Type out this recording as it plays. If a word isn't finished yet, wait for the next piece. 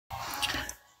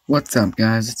What's up,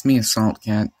 guys? It's me, Assault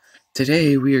Cat.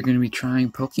 Today we are going to be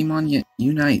trying Pokemon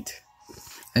Unite.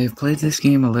 I have played this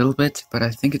game a little bit, but I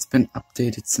think it's been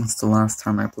updated since the last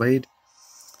time I played.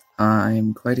 I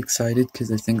am quite excited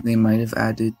because I think they might have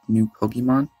added new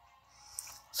Pokemon,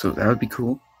 so that would be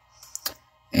cool.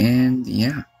 And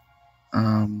yeah,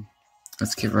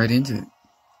 let's get right into it.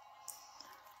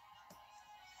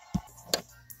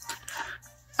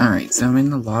 Alright, so I'm in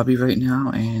the lobby right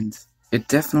now, and it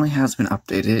definitely has been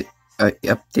updated.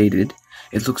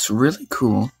 It looks really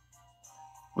cool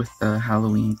with the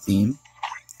Halloween theme.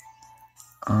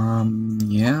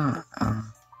 Yeah,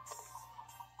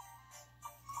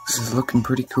 this is looking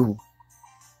pretty cool.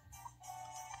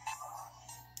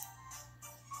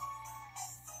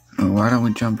 Why don't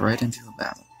we jump right into a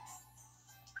battle?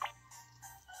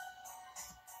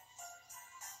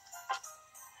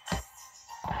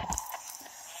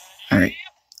 Alright.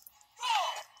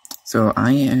 So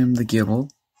I am the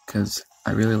Gible, because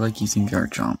I really like using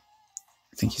Garchomp.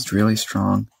 I think he's really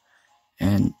strong,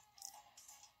 and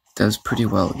does pretty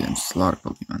well against a lot of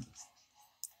Pokemon.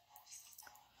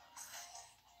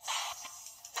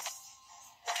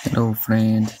 Hello,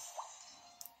 friend.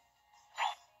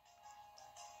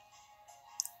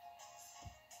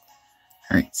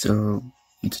 Alright, so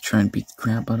need to try and beat the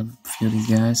crap out of a few of these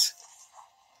guys.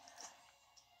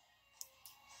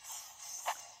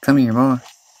 Come here, boy.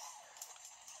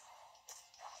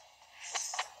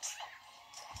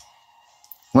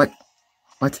 What?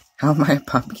 What? How am I a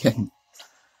pumpkin?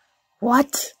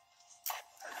 What?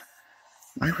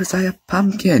 Why was I a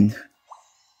pumpkin?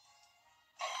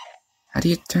 How do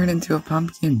you turn into a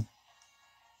pumpkin?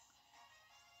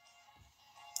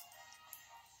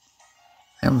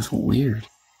 That was weird.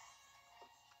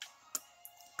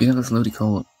 Beetle's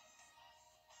Ludicolo.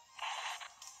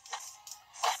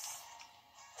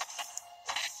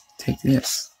 Take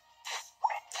this.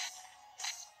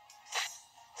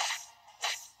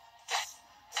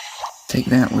 Take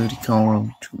that,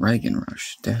 Ludicolo. Dragon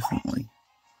Rush, definitely.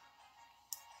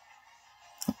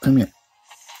 Oh, come here.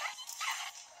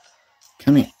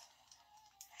 Come here.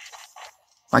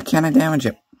 Why can't I damage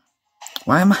it?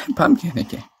 Why am I a pumpkin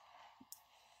again?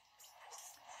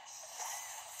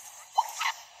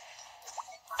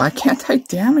 Why can't I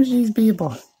damage these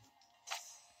people?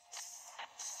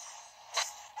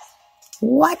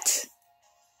 What?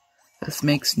 This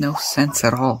makes no sense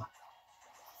at all.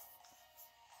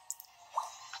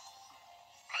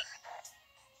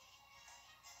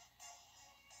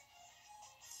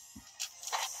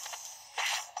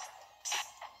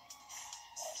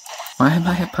 Why am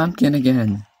I a pumpkin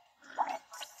again?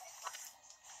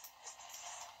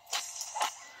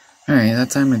 Alright,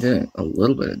 that time I did a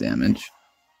little bit of damage.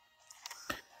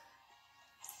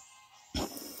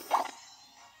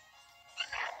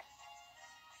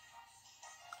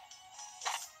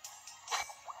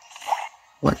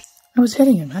 What? I was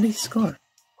hitting him. How did he score?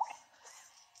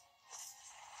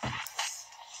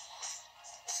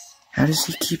 How does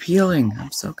he keep healing?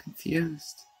 I'm so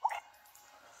confused.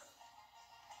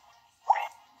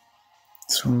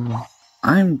 So,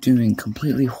 I'm doing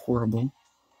completely horrible.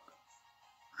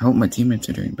 I hope my teammates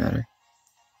are doing better.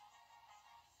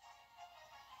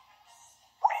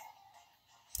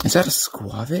 Is that a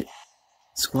Squavit?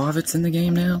 Squavit's in the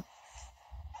game now?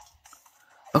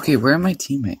 Okay, where are my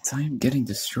teammates? I am getting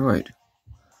destroyed.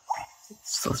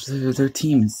 So their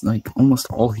team is like almost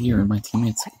all here, and my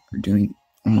teammates are doing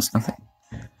almost nothing.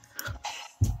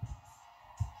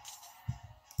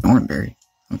 Oranberry.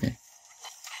 Okay.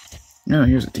 No,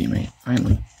 here's a teammate,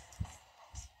 finally.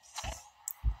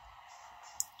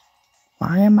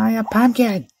 Why am I a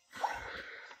pumpkin?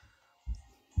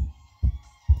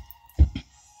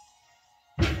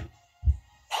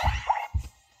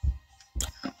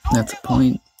 That's a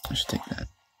point. I should take that.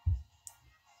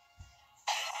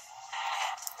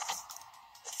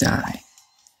 Die.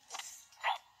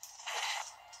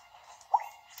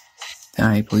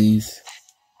 Die, please.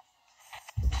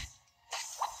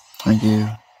 Thank you.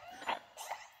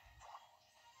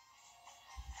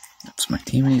 That's my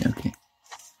teammate? Okay.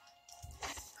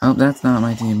 Oh, that's not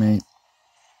my teammate.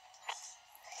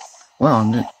 Well,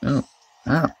 I'm just... Oh.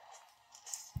 Oh.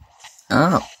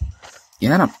 Oh.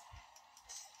 Get him.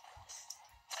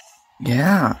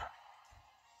 Yeah.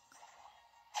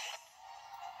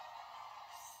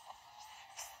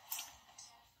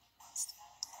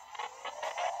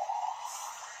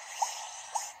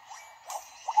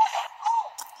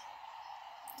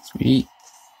 Sweet.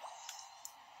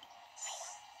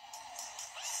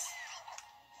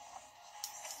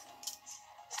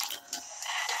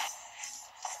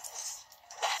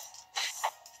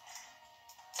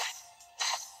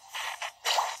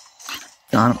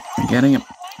 Got him. I'm getting him.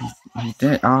 He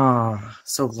did. Ah,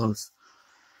 so close.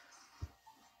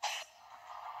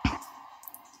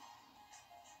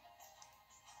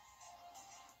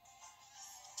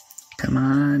 Come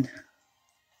on.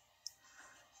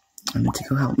 I need to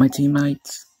go help my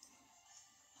teammates.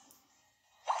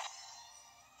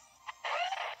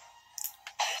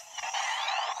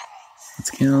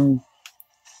 Let's go.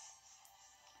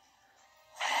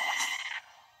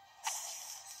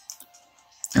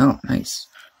 Oh, nice.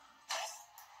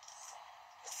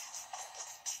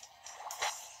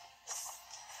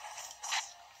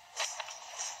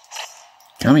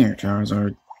 Come here,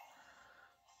 Charizard.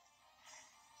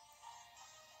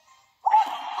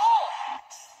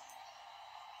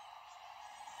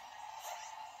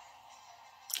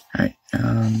 Alright,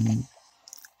 a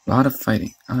lot of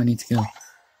fighting. Oh, I need to go.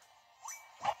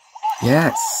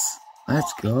 Yes!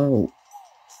 Let's go.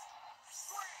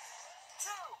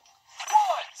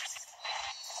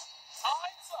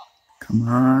 Come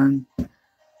on.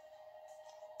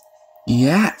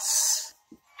 Yes!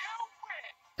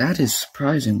 That is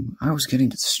surprising. I was getting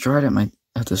destroyed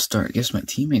at the start. I guess my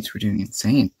teammates were doing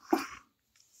insane.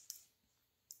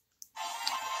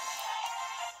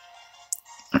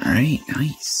 Alright,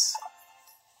 nice.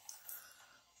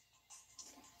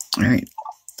 Alright,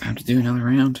 time to do another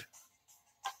round.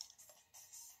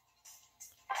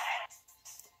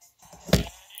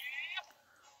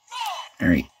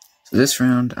 Alright, so this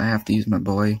round I have to use my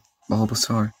boy,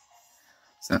 Bulbasaur.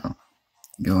 So,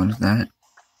 go into that.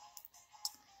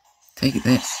 Take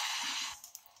this.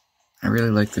 I really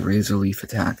like the Razor Leaf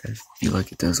attack. I feel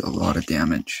like it does a lot of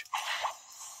damage.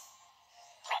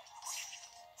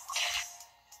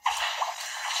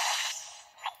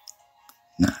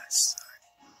 Nice.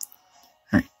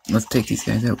 Alright, let's take these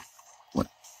guys out. What?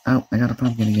 Oh, I got a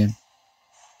pumpkin again.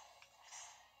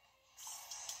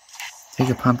 Take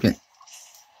a pumpkin.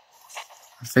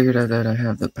 I figured out that I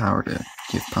have the power to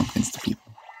give pumpkins to people.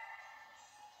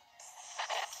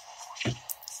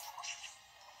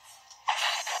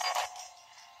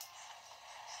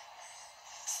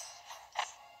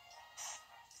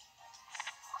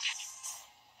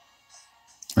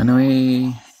 Run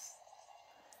away.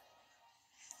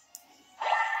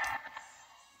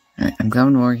 Alright, I'm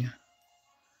coming for you.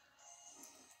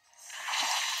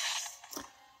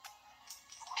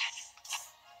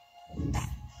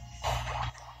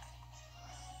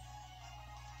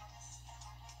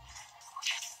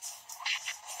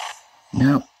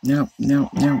 No, no, no,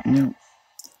 no, no.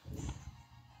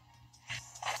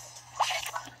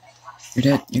 You're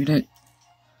dead, you're dead.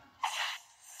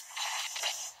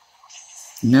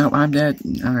 No, I'm dead.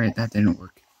 Alright, that didn't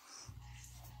work.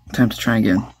 Time to try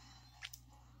again.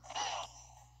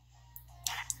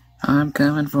 I'm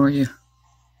coming for you.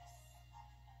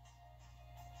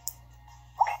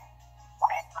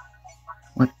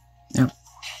 What? No.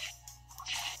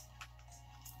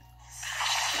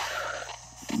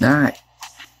 Die.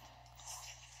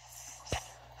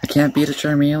 I can't beat a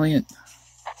Charmeleon.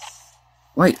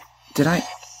 Wait, did I?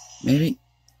 Maybe?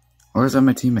 Or was that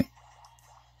my teammate?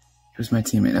 It was my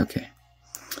teammate, okay.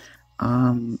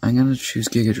 I'm gonna choose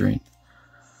Giga Drain.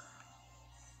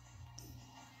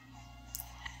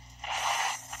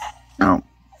 Oh,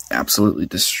 absolutely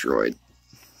destroyed.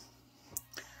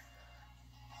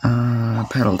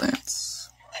 Petal Dance.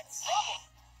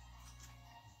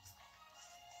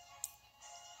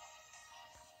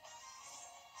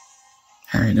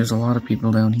 Alright, there's a lot of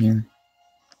people down here.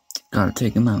 Gotta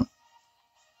take them out.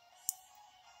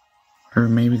 Or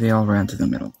maybe they all ran to the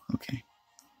middle. Okay.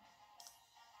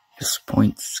 Just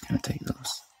points, gonna take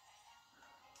those.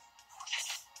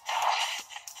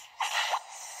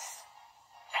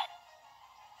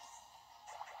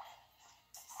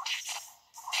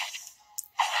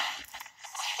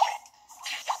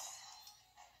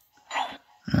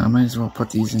 I might as well put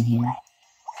these in here.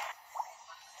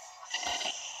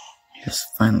 Yes,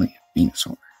 finally,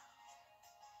 Venusaur.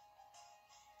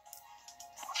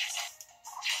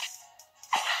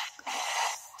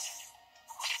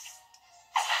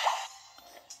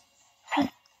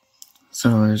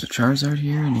 So there's a Charizard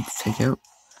here I need to take out.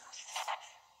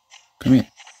 Come here.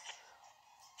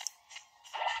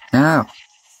 No!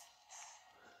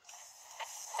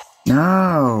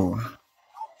 No!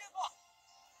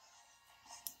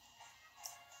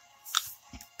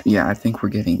 Yeah, I think we're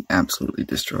getting absolutely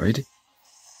destroyed.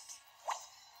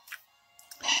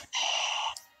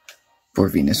 Poor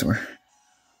Venusaur.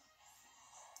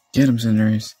 Get him,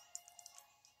 Cinderace.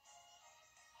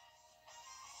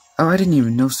 Oh, I didn't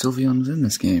even know Sylveon was in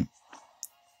this game.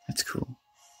 That's cool.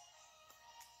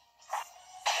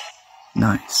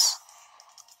 Nice.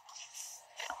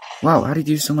 Wow, how did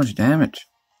he do so much damage?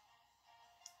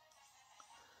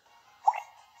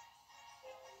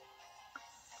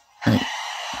 Hey.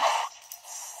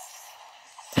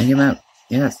 Take him out.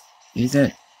 Yes. He's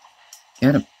it.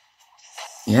 Get him.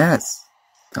 Yes.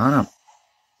 Got him.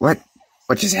 What?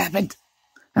 What just happened?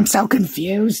 I'm so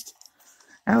confused.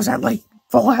 I was at like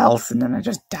full health and then I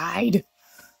just died.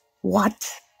 What?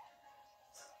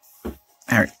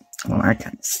 Alright. Well, that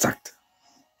kind of sucked.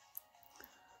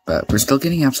 But we're still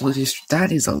getting absolutely.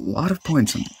 That is a lot of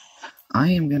points on that. I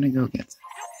am gonna go get them.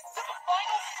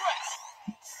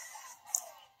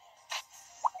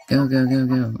 Go, go, go,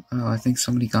 go. Oh, I think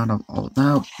somebody got all.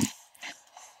 No.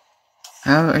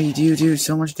 How are you do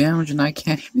so much damage and I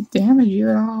can't even damage you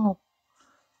at all?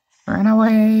 Run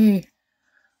away.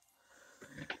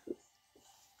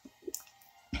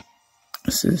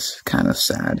 This is kind of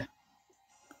sad.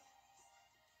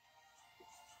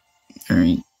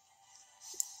 Alright.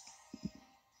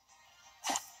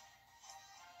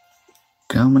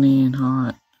 Coming in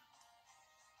hot.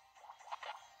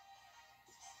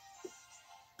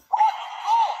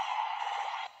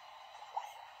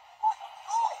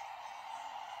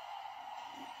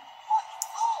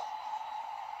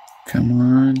 Come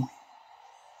on.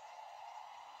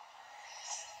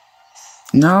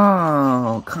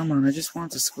 No, come on. I just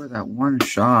want to score that one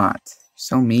shot.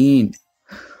 So mean.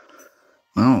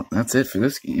 Well, that's it for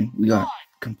this game. We got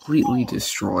completely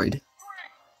destroyed.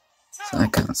 So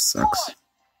that kind of sucks.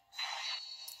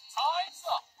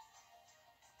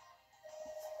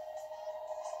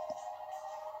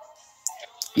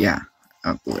 Yeah,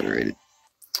 obliterated.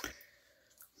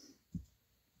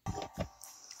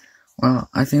 Well,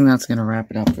 I think that's going to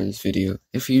wrap it up for this video.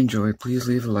 If you enjoyed, please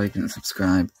leave a like and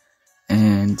subscribe.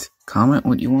 And comment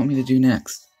what you want me to do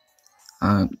next.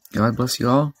 God bless you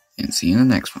all, and see you in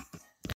the next one.